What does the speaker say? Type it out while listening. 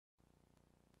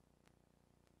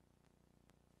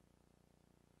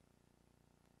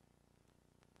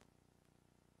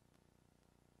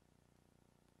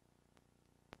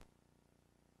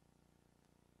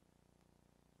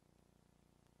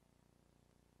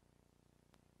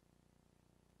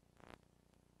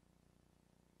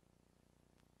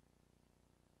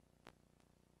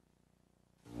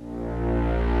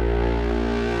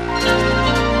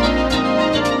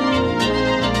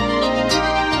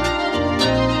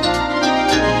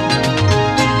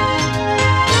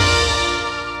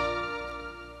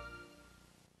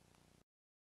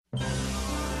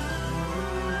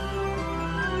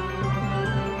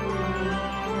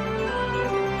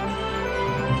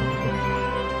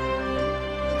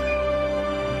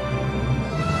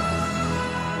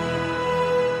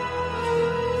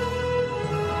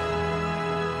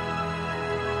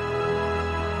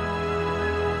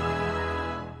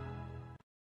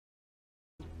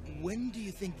When do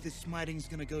you think this smiting's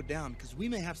gonna go down? Because we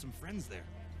may have some friends there.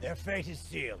 Their fate is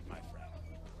sealed, my friend.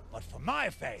 But for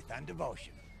my faith and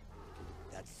devotion,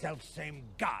 that selfsame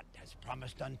God has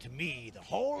promised unto me the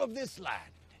whole of this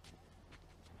land.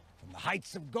 From the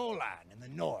heights of Golan in the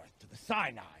north to the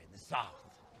Sinai in the south,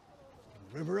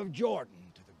 from the river of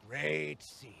Jordan to the great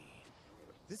sea.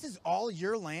 This is all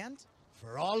your land?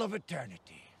 For all of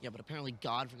eternity. Yeah, but apparently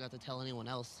God forgot to tell anyone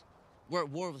else. We're at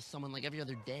war with someone like every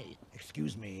other day.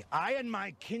 Excuse me, I and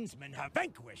my kinsmen have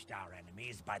vanquished our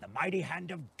enemies by the mighty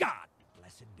hand of God.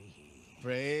 Blessed be he.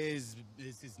 Praise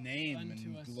is his name,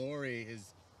 Unto us. and glory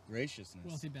his graciousness.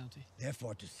 Wealthy bounty.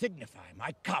 Therefore, to signify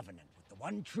my covenant with the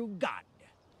one true God,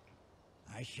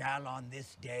 I shall on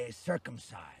this day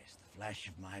circumcise the flesh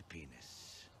of my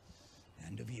penis,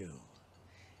 and of you,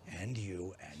 and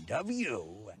you, and of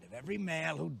you, and of every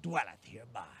male who dwelleth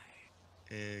hereby.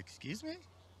 Excuse me?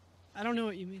 I don't know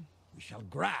what you mean. We shall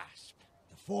grasp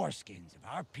the foreskins of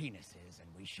our penises, and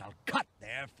we shall cut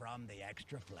therefrom the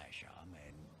extra flesh.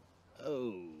 Amen.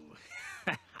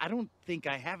 Oh, I don't think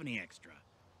I have any extra.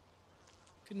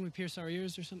 Couldn't we pierce our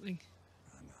ears or something?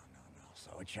 No.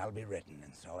 So it shall be written,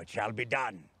 and so it shall be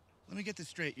done. Let me get this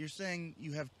straight. You're saying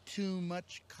you have too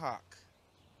much cock.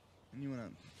 And you wanna...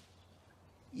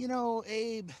 You know,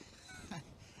 Abe,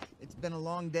 it's been a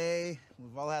long day.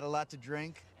 We've all had a lot to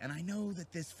drink. And I know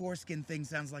that this foreskin thing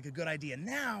sounds like a good idea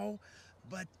now,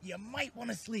 but you might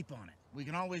want to sleep on it. We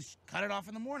can always cut it off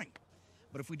in the morning.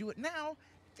 But if we do it now,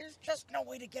 there's just no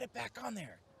way to get it back on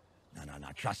there. No.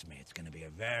 Trust me, it's gonna be a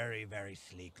very, very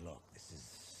sleek look. This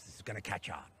is gonna catch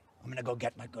on. I'm gonna go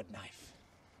get my good knife.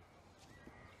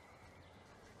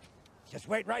 Just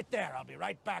wait right there. I'll be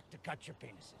right back to cut your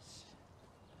penises.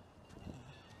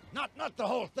 Not the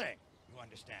whole thing, you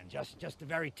understand. Just the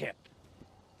very tip.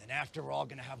 Then after, we're all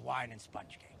gonna have wine and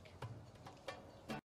sponge cake.